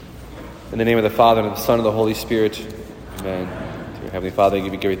In the name of the Father, and of the Son, and of the Holy Spirit. Amen. Dear Heavenly Father, I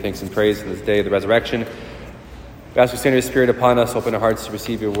give you thanks and praise for this day of the resurrection. We ask you to send your Spirit upon us, open our hearts to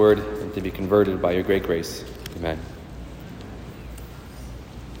receive your word, and to be converted by your great grace. Amen.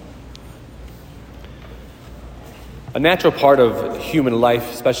 A natural part of human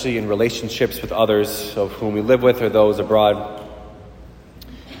life, especially in relationships with others of whom we live with or those abroad,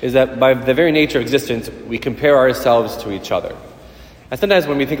 is that by the very nature of existence, we compare ourselves to each other. And sometimes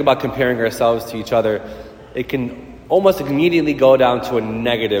when we think about comparing ourselves to each other, it can almost immediately go down to a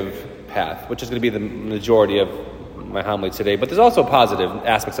negative path, which is going to be the majority of my homily today. But there's also positive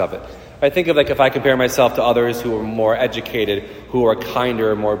aspects of it. I think of if I compare myself to others who are more educated, who are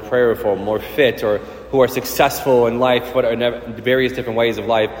kinder, more prayerful, more fit, or who are successful in life, in various different ways of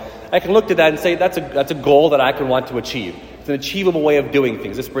life, I can look to that and say that's a goal that I can want to achieve. It's an achievable way of doing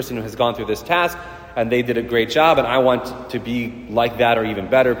things. This person has gone through this task, and they did a great job, and I want to be like that or even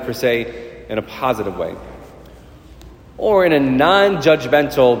better, per se, in a positive way. Or in a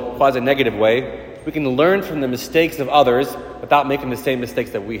non-judgmental, quasi-negative way, we can learn from the mistakes of others without making the same mistakes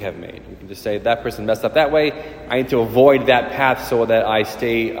that we have made. We can just say, that person messed up that way, I need to avoid that path so that I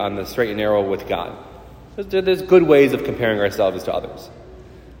stay on the straight and narrow with God. There's good ways of comparing ourselves to others.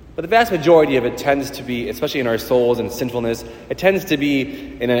 But the vast majority of it tends to be, especially in our souls and sinfulness, it tends to be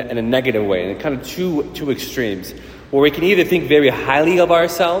in a negative way, in kind of two extremes, where we can either think very highly of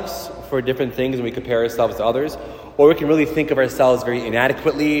ourselves for different things and we compare ourselves to others, or we can really think of ourselves very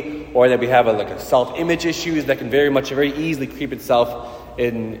inadequately, or that we have a self-image issues that can very easily creep itself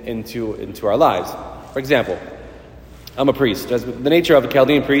into our lives. For example, I'm a priest. The nature of a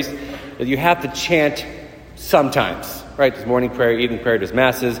Chaldean priest is you have to chant sometimes. Right, there's morning prayer, evening prayer, there's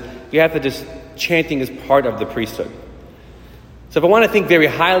masses. You have to just, chanting is part of the priesthood. So if I want to think very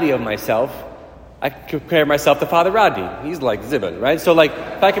highly of myself, I compare myself to Father Rodney. He's like Ziba, right? So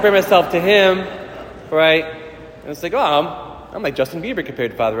if I compare myself to him, right, and it's I'm like Justin Bieber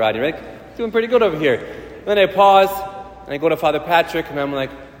compared to Father Rodney, right? Doing pretty good over here. And then I pause, and I go to Father Patrick, and I'm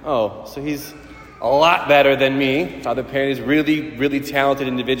like, oh, so he's a lot better than me. Father Perry is really, really talented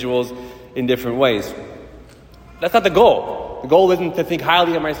individuals in different ways. That's not the goal. The goal isn't to think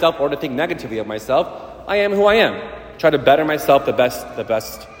highly of myself or to think negatively of myself. I am who I am. Try to better myself the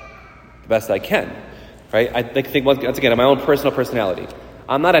best I can. Right? I think once again of my own personal personality.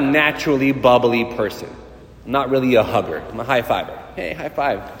 I'm not a naturally bubbly person. I'm not really a hugger. I'm a high fiver. Hey, high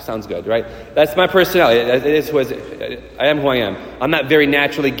five. Sounds good, right? That's my personality. I am who I am. I'm not very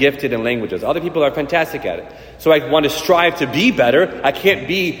naturally gifted in languages. Other people are fantastic at it. So I want to strive to be better. I can't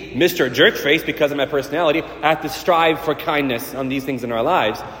be Mr. Jerkface because of my personality. I have to strive for kindness on these things in our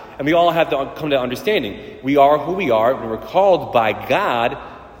lives. And we all have to come to understanding. We are who we are, and we're called by God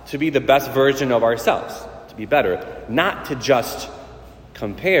to be the best version of ourselves, to be better, not to just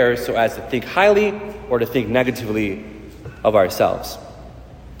compare so as to think highly or to think negatively of ourselves.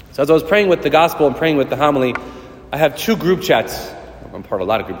 So as I was praying with the gospel and praying with the homily, I have two group chats. I'm part of a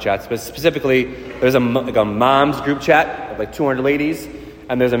lot of group chats, but specifically there's a mom's group chat of 200 ladies,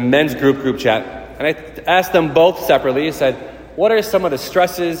 and there's a men's group chat. And I asked them both separately. I said, what are some of the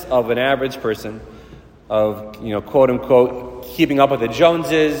stresses of an average person of, quote unquote, keeping up with the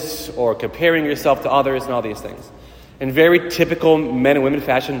Joneses or comparing yourself to others and all these things? In very typical men and women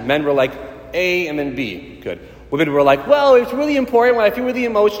fashion, men were like A and then B. Good. Women were like, well, it's really important when I feel really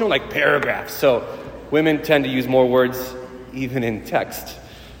emotional, like paragraphs. So women tend to use more words even in text.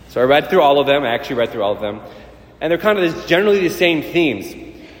 So I read through all of them. I actually read through all of them. And they're kind of generally the same themes.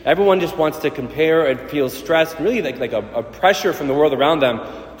 Everyone just wants to compare and feel stressed, really like a pressure from the world around them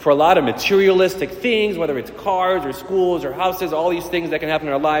for a lot of materialistic things, whether it's cars or schools or houses, all these things that can happen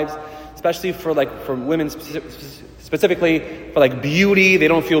in our lives, especially for women specifically for beauty. They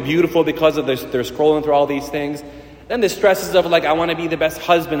don't feel beautiful because of they're scrolling through all these things. Then the stresses of I want to be the best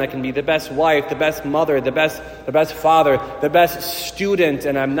husband I can be, the best wife, the best mother, the best father, the best student,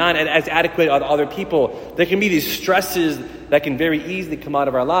 and I'm not as adequate as other people. There can be these stresses that can very easily come out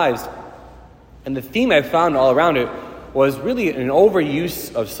of our lives. And the theme I found all around it was really an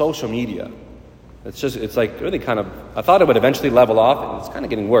overuse of social media. It's really kind of, I thought it would eventually level off, and it's kind of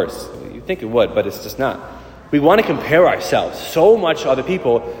getting worse. You'd think it would, but it's just not. We want to compare ourselves so much to other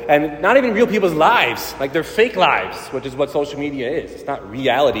people, and not even real people's lives, their fake lives, which is what social media is. It's not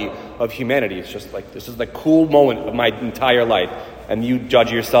reality of humanity. It's just this is the cool moment of my entire life, and you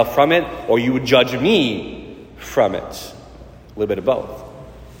judge yourself from it, or you would judge me from it. A little bit of both.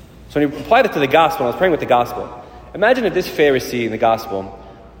 So when you apply that to the gospel, I was praying with the gospel. Imagine if this Pharisee in the gospel,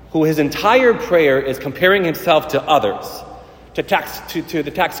 who his entire prayer is comparing himself to others, to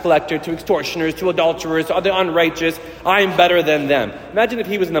the tax collector, to extortioners, to adulterers, to the unrighteous. I am better than them. Imagine if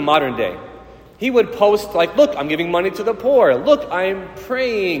he was in the modern day. He would post like, look, I'm giving money to the poor. Look, I'm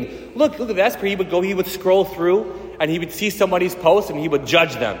praying. Look at that's where he would scroll through and he would see somebody's post and he would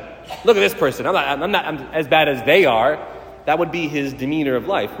judge them. Look at this person. I'm not as bad as they are. That would be his demeanor of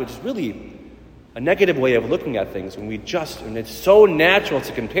life, which is really a negative way of looking at things. And it's so natural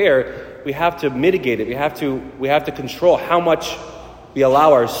to compare, we have to mitigate it. We have to control how much we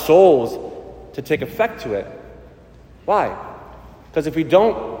allow our souls to take effect to it. Why? Because if we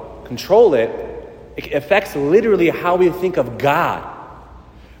don't control it, it affects literally how we think of God.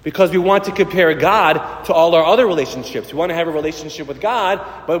 Because we want to compare God to all our other relationships. We want to have a relationship with God,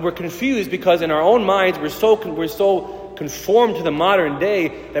 but we're confused because in our own minds we're so conformed to the modern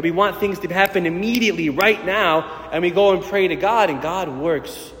day that we want things to happen immediately, right now, and we go and pray to God, and God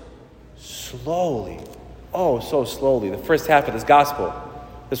works slowly. Oh, so slowly. The first half of this gospel.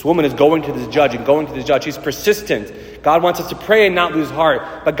 This woman is going to this judge and going to this judge. She's persistent. God wants us to pray and not lose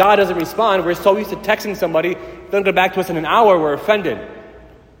heart. But God doesn't respond. We're so used to texting somebody, they'll get back to us in an hour, we're offended.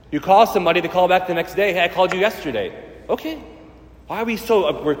 You call somebody, they call back the next day, hey, I called you yesterday. Okay. Why are we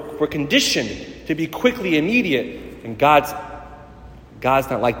we're conditioned to be quickly immediate, and God's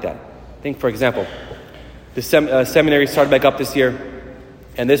not like that. Think, for example, the seminary started back up this year,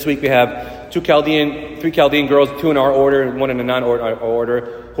 and this week we have three Chaldean girls, 2 in our order and 1 in a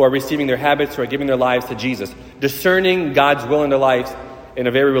non-order, who are receiving their habits, who are giving their lives to Jesus, discerning God's will in their lives in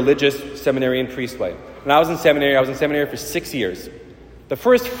a very religious seminary and priest way. When I was in seminary for 6 years. The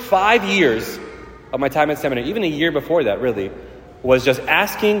first 5 years of my time at seminary, even a year before that really, was just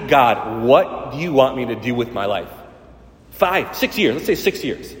asking God, what do you want me to do with my life? 6 years, let's say 6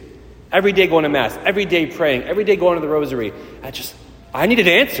 years. Every day going to Mass, every day praying, every day going to the rosary. I needed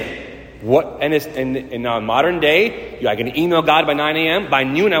an answer. In modern day, I can email God by 9 a.m. By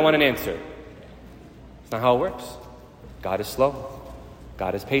noon, I want an answer. It's not how it works. God is slow.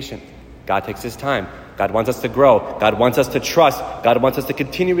 God is patient. God takes his time. God wants us to grow. God wants us to trust. God wants us to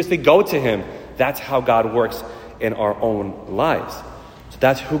continuously go to him. That's how God works in our own lives. So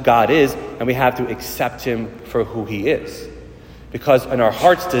that's who God is, and we have to accept him for who he is. Because in our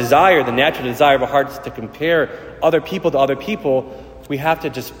heart's desire, the natural desire of our hearts to compare other people to other people, we have to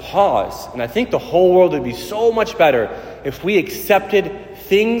just pause. And I think the whole world would be so much better if we accepted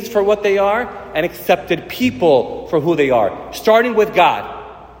things for what they are and accepted people for who they are. Starting with God.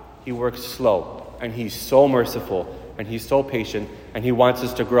 He works slow, and he's so merciful, and he's so patient, and he wants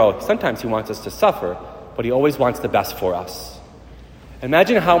us to grow. Sometimes he wants us to suffer, but he always wants the best for us.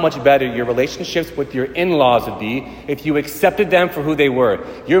 Imagine how much better your relationships with your in-laws would be if you accepted them for who they were.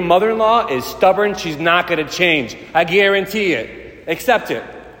 Your mother-in-law is stubborn. She's not going to change. I guarantee it. Accept it.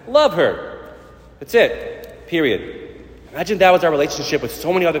 Love her. That's it. Period. Imagine that was our relationship with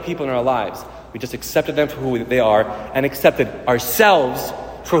so many other people in our lives. We just accepted them for who they are and accepted ourselves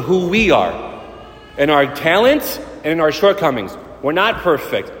for who we are, in our talents and in our shortcomings. We're not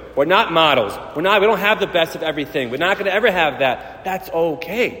perfect. We're not models. We don't have the best of everything. We're not going to ever have that. That's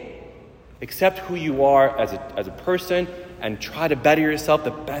okay. Accept who you are as a person and try to better yourself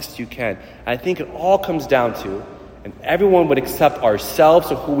the best you can. And I think it all comes down to, and everyone would accept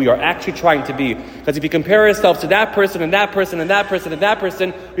ourselves of who we are actually trying to be. Because if you compare ourselves to that person and that person and that person and that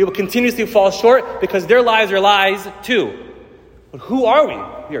person, we will continuously fall short because their lives are lies too. But who are we?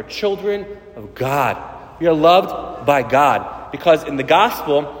 We are children of God. We are loved by God. Because in the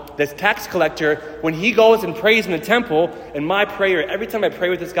gospel, this tax collector, when he goes and prays in the temple, and my prayer, every time I pray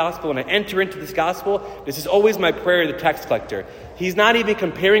with this gospel and I enter into this gospel, this is always my prayer to the tax collector. He's not even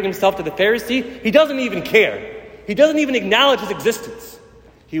comparing himself to the Pharisee. He doesn't even care. He doesn't even acknowledge his existence.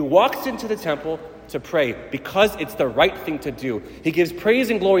 He walks into the temple to pray because it's the right thing to do. He gives praise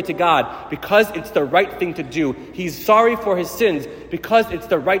and glory to God because it's the right thing to do. He's sorry for his sins because it's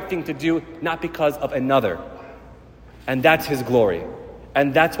the right thing to do, not because of another. And that's his glory.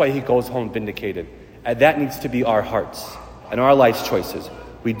 And that's why he goes home vindicated. And that needs to be our hearts and our life's choices.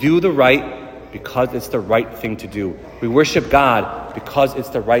 We do the right because it's the right thing to do. We worship God because it's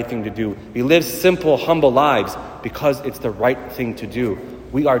the right thing to do. We live simple, humble lives because it's the right thing to do.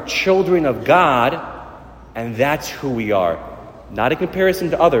 We are children of God, and that's who we are. Not in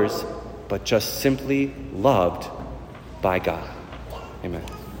comparison to others, but just simply loved by God. Amen.